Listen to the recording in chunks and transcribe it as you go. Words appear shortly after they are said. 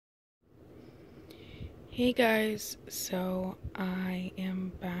Hey guys, so I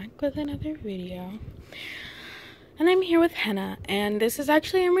am back with another video, and I'm here with Henna, and this is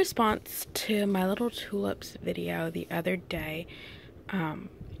actually in response to my little tulips video the other day,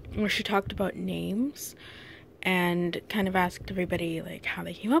 where she talked about names and kind of asked everybody like how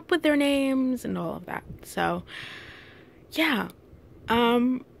they came up with their names and all of that. So yeah,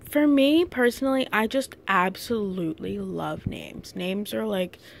 for me personally, I just absolutely love names. Names are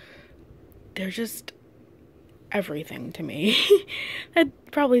like, they're just everything to me. That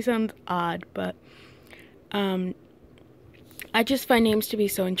probably sounds odd, but I just find names to be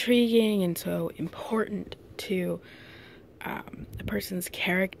so intriguing and so important to a person's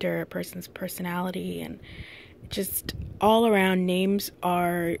character, a person's personality, and just all around. Names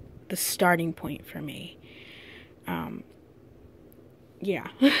are the starting point for me. Yeah.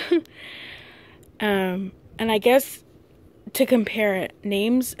 And I guess to compare it,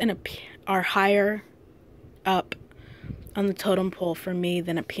 names are higher up on the totem pole for me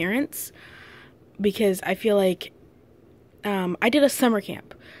than appearance, because I feel like I did a summer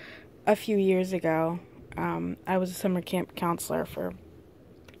camp a few years ago. I was a summer camp counselor for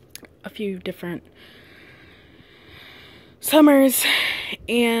a few different summers,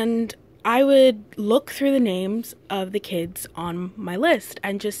 and I would look through the names of the kids on my list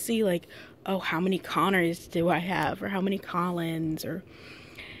and just see like, oh, how many Connors do I have, or how many Collins,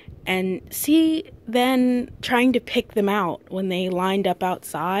 and see, then trying to pick them out when they lined up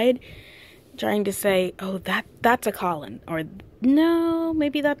outside, trying to say, oh, that's a Colin, or no,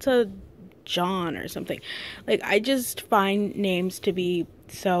 maybe that's a John or something. Like, I just find names to be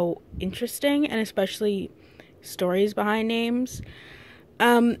so interesting, and especially stories behind names.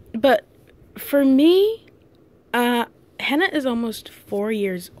 But for me, Henna is almost 4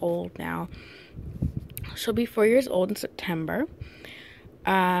 years old now. She'll be 4 years old in September.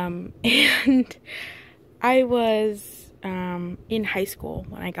 And I was in high school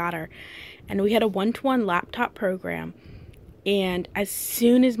when I got her, and we had a one-to-one laptop program. And as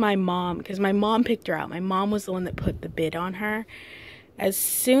soon as my mom, because my mom picked her out, my mom was the one that put the bid on her. As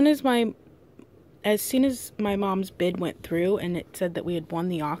soon as my mom's bid went through and it said that we had won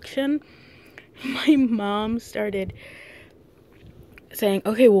the auction, my mom started saying,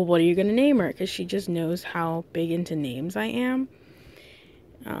 okay, well, what are you gonna name her? Because she just knows how big into names I am.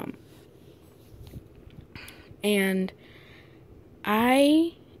 And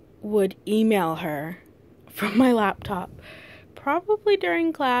I would email her from my laptop, probably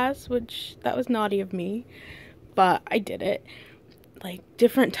during class, which that was naughty of me, but I did it, like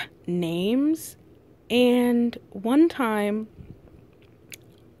different names. And one name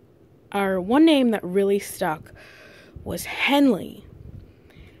that really stuck was Hensleigh.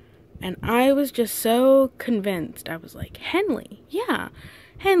 And I was just so convinced. I was like, Hensleigh, yeah,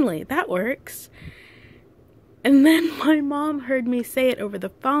 Hensleigh, that works. And then my mom heard me say it over the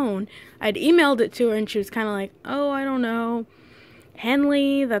phone. I'd emailed it to her, and she was kind of like, oh, I don't know,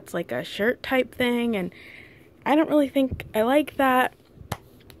 Hensleigh, that's like a shirt type thing, and I don't really think I like that.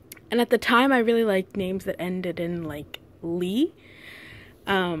 And at the time, I really liked names that ended in like Lee.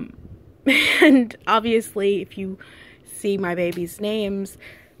 And obviously, if you see my baby's names,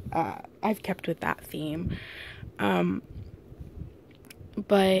 I've kept with that theme.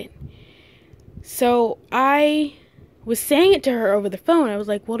 But so I was saying it to her over the phone. I was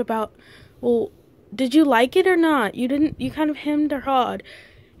like, well, did you like it or not? You kind of hemmed and hawed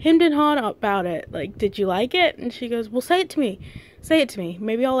about it. Like, did you like it? And she goes, well, say it to me.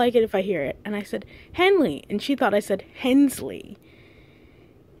 Maybe I'll like it if I hear it. And I said, Hensleigh. And she thought I said Hensleigh.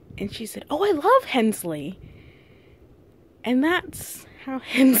 And she said, oh, I love Hensleigh. And that's how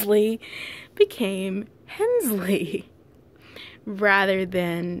Hensleigh became Hensleigh, rather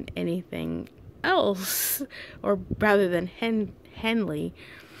than anything else, or rather than Hensleigh.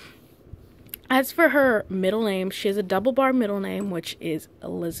 As for her middle name, she has a double bar middle name, which is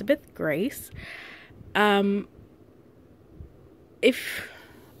Elizabeth Grace. If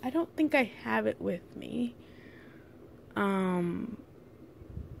I don't think I have it with me,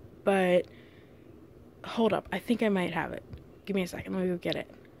 but hold up, I think I might have it. Give me a second, let me go get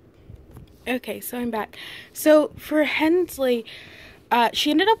it. Okay, so I'm back. So for Hensleigh, she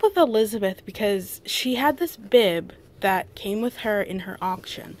ended up with Elizabeth because she had this bib that came with her in her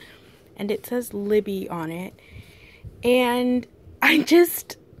auction, and it says Libby on it, and I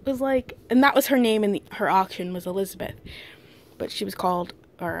just was like, and that was her name in her auction, was Elizabeth, but she was called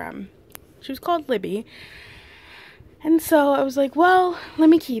Libby. And so I was like, well, let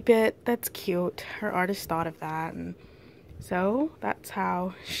me keep it, that's cute. Her artist thought of that, and so that's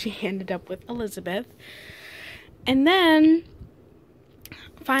how she ended up with Elizabeth. And then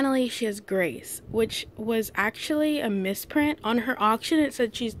finally, she has Grace, which was actually a misprint. On her auction, it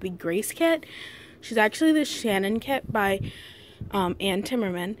said she's the Grace kit. She's actually the Shannon kit by Ann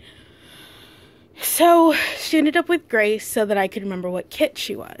Timmerman. So she ended up with Grace so that I could remember what kit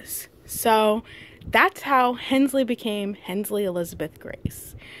she was. So that's how Hensleigh became Hensleigh Elizabeth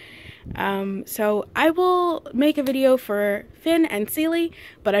Grace. So I will make a video for Finn and Seeley,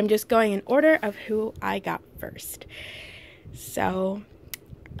 but I'm just going in order of who I got first. So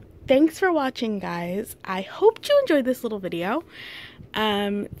thanks for watching, guys. I hope you enjoyed this little video.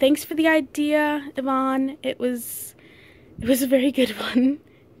 Thanks for the idea, Yvonne. It was a very good one.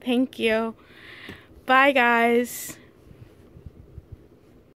 Thank you. Bye, guys.